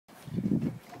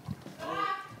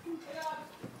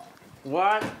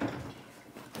What?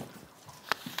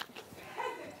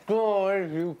 Boy,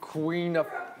 you queen of...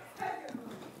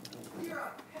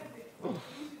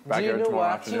 Do you know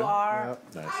what you are?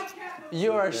 Yep. Nice.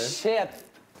 You're shit.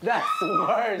 That's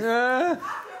worse. After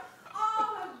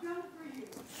all I've done for you.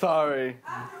 Sorry.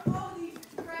 After all these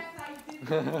threats I did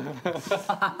to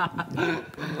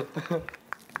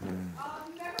you. I'll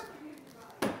never forgive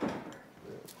you, God.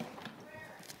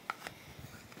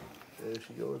 There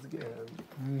she goes again.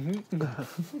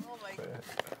 Oh my God.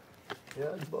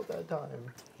 Yeah, it's about that time.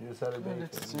 You just had her bacon.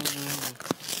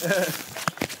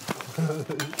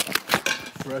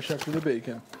 Fresh after the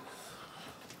bacon.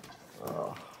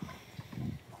 Oh.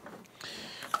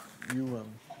 You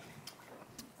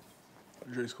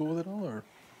you school with it all, or?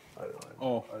 I don't know.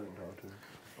 Oh. I didn't talk to her.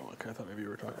 Oh, okay. I thought maybe you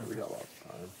were talking. We got lots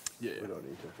of time. Yeah. We don't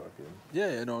need to fucking.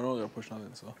 Yeah. No, gotta push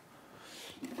nothing. So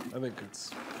I think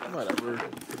it's whatever.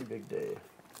 Pretty big day.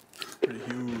 Pretty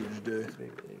huge day.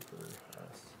 Big day for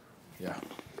us. Yeah.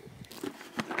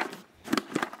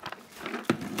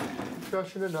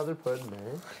 Crushing another pudding, eh?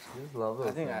 You just love those.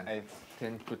 I think things. I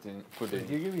can put in pudding.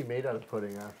 You're gonna be made out of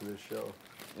pudding after this show.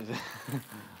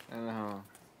 I know.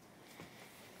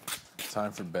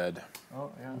 Time for bed.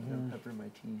 Oh yeah, I'm gonna pepper my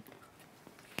tea.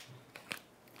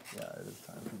 Yeah, it is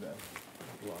time for bed.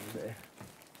 Long day.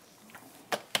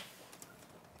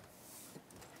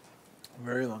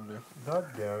 Very long day. God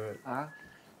damn it. Huh?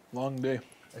 Long day.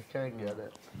 I can't get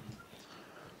it.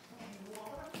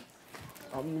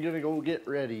 I'm gonna go get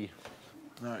ready.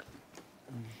 All right.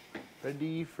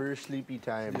 Ready for sleepy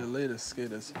time. See you later,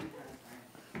 skaters.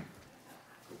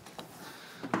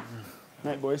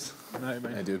 Night, boys. Night,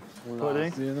 man. Hey, dude.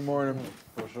 Pudding. See you in the morning.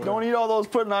 Don't eat all those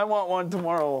pudding. I want one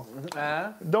tomorrow.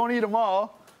 Huh? Don't eat them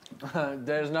all.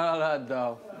 There's not a lot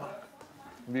though.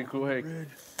 Be quick.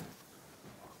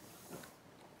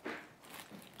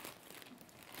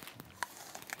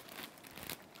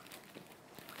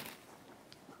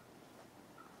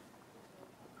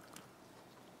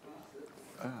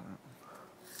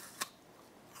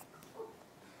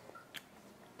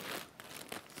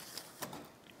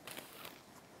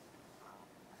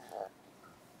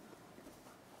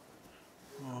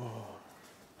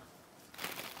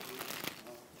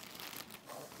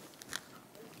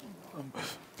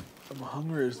 I'm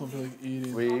hungry. I just don't feel like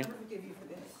eating. We?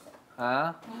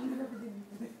 Huh?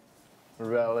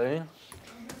 Really?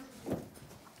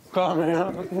 Come here.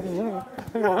 I'm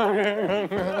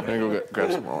gonna go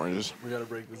grab some more oranges. We gotta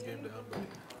break this game down, buddy.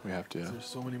 We have to. Yeah. There's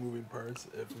so many moving parts.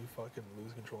 If we fucking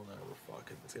lose control now, we're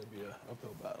fucking. It's gonna be a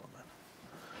uphill battle,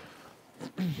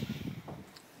 man.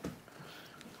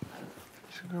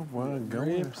 Sugar, what?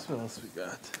 Grapes. What else we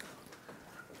got?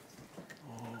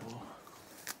 Oh.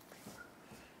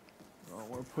 Oh,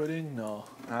 more pudding? No.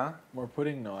 Huh? More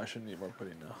pudding? No, I shouldn't eat more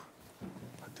pudding now.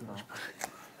 Had too much pudding.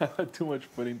 I had too much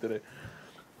pudding today.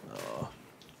 Oh.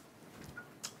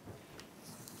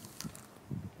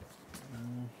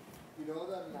 You know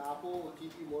that an apple will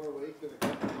keep you more awake than a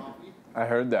cup of coffee? I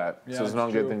heard that. Yeah, so it's not a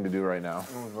it's good true. thing to do right now.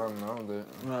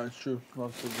 No, it's true.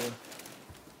 Not so good.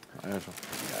 That's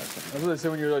That's what they say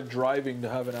when you're like driving to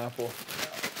have an apple.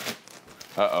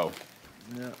 Uh-oh.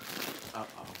 Yeah.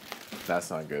 That's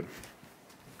not good.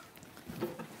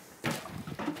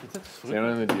 Is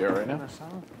anyone in the DR right now? No,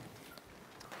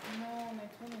 my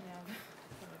tummy now.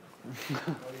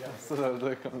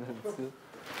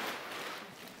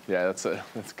 Yeah, that's a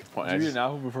good point. Did you eat an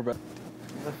apple before bed?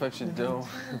 What the fuck you do?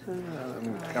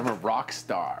 I'm a rock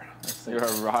star. You're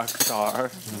a rock star.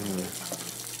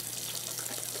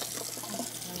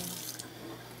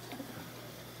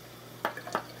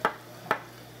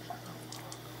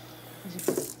 J'ai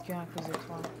plus de cuillère à cause de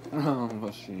toi. Non,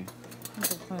 pas chier. On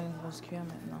peut prendre une grosse cuillère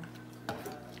maintenant.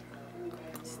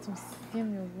 C'est ton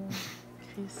sixième yoga,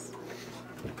 Chris.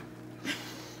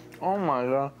 Oh my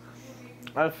god.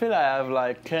 I feel I have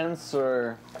like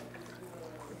cancer.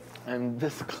 I'm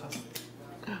disgusted.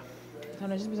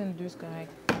 T'en as juste besoin de deux, c'est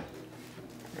correct.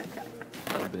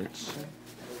 Bitch.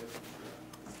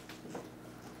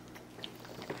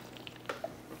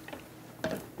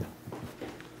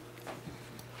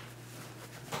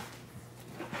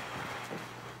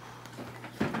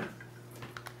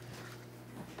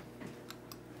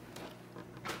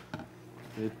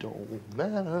 It don't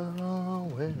matter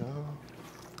when I'm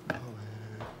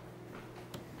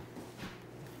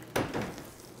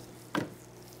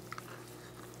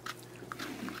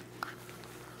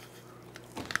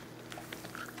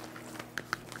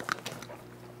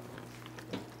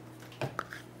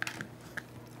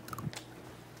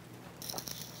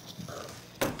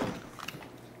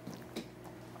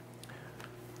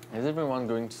Is everyone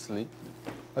going to sleep?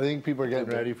 I think people are getting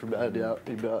ready for bed, yeah.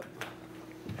 You bet.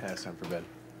 Yeah, it's time for bed.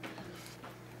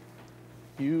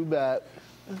 You bet.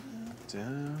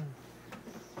 Down.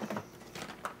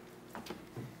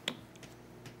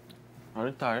 Are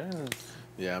you tired?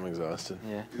 Yeah, I'm exhausted.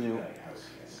 Yeah. You.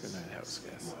 Good night, house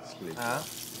guys. Sleep.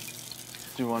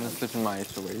 Do you want to sleep in my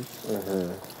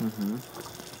HOH?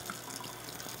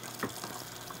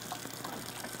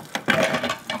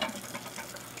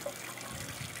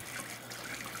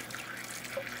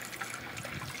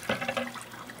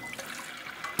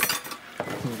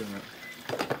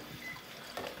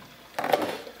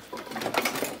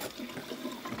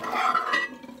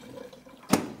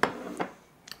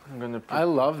 I'm gonna. I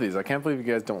love these. I can't believe you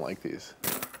guys don't like these.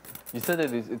 You said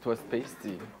that it was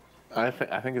pasty, I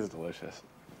think it's delicious.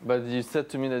 but you said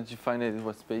to me that you find it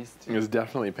was pasty. It was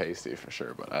definitely pasty for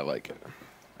sure, but I like it.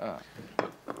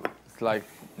 It's like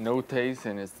no taste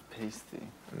and it's pasty.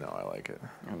 No, I like it.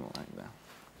 I don't like that.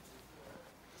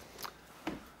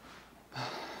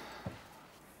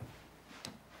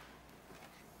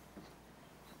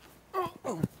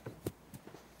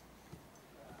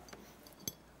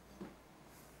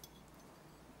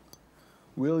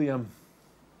 William,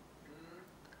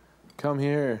 come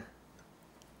here.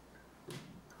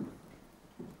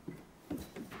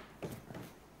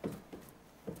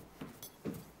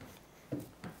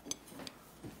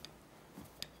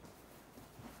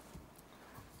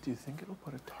 Do you think it'll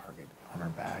put a target on our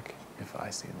back if I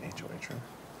see an HOH room?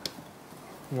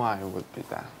 Why would be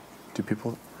that? Do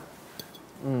people...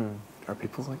 Are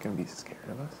people like gonna be scared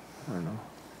of us? I don't know.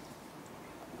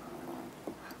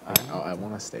 I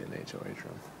want to stay in the HOH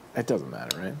room. It doesn't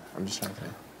matter, right? I'm just trying to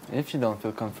think. If you don't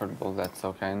feel comfortable, that's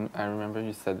okay. And I remember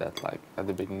you said that like at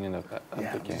the beginning of the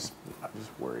game. I'm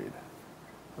just worried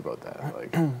about that.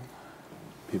 Like,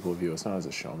 people view us not as a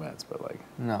showmats, but like...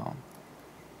 No.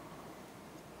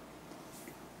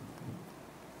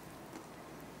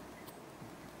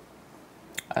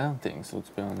 I don't think so,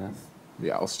 to be honest.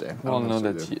 Yeah, I'll stay. Well, know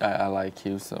that I like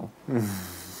you, so.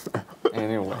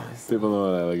 Anyways. People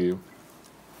know that I like you.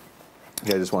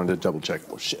 Yeah, I just wanted to double check.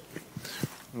 Oh, shit.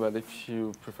 But if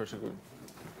you prefer to go,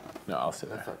 No, I'll sit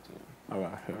there. that's up to you.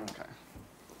 Okay. Okay.